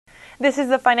This is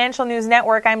the Financial News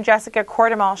Network. I'm Jessica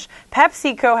Cordemalch.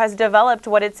 PepsiCo has developed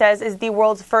what it says is the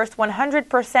world's first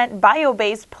 100%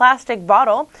 bio-based plastic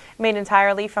bottle made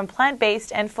entirely from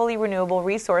plant-based and fully renewable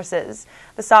resources.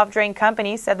 The soft drink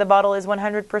company said the bottle is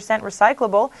 100%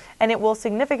 recyclable and it will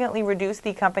significantly reduce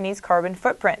the company's carbon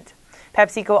footprint.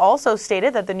 PepsiCo also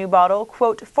stated that the new bottle,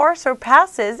 quote, far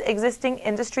surpasses existing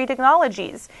industry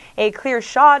technologies, a clear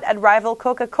shot at rival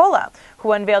Coca-Cola,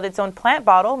 who unveiled its own plant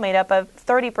bottle made up of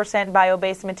 30%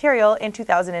 bio-based material in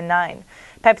 2009.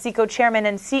 PepsiCo chairman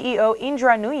and CEO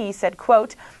Indra Nooyi said,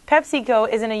 quote,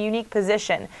 PepsiCo is in a unique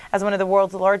position as one of the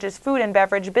world's largest food and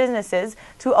beverage businesses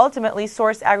to ultimately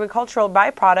source agricultural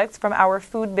byproducts from our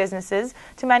food businesses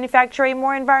to manufacture a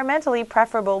more environmentally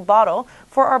preferable bottle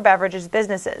for our beverages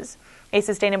businesses. A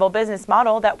sustainable business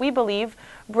model that we believe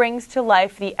brings to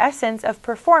life the essence of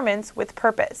performance with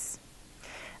purpose.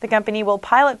 The company will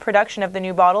pilot production of the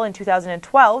new bottle in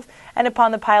 2012, and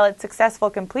upon the pilot's successful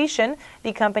completion,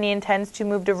 the company intends to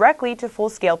move directly to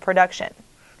full-scale production.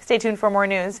 Stay tuned for more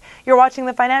news. You're watching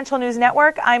the Financial News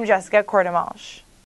Network. I'm Jessica Cordemalch.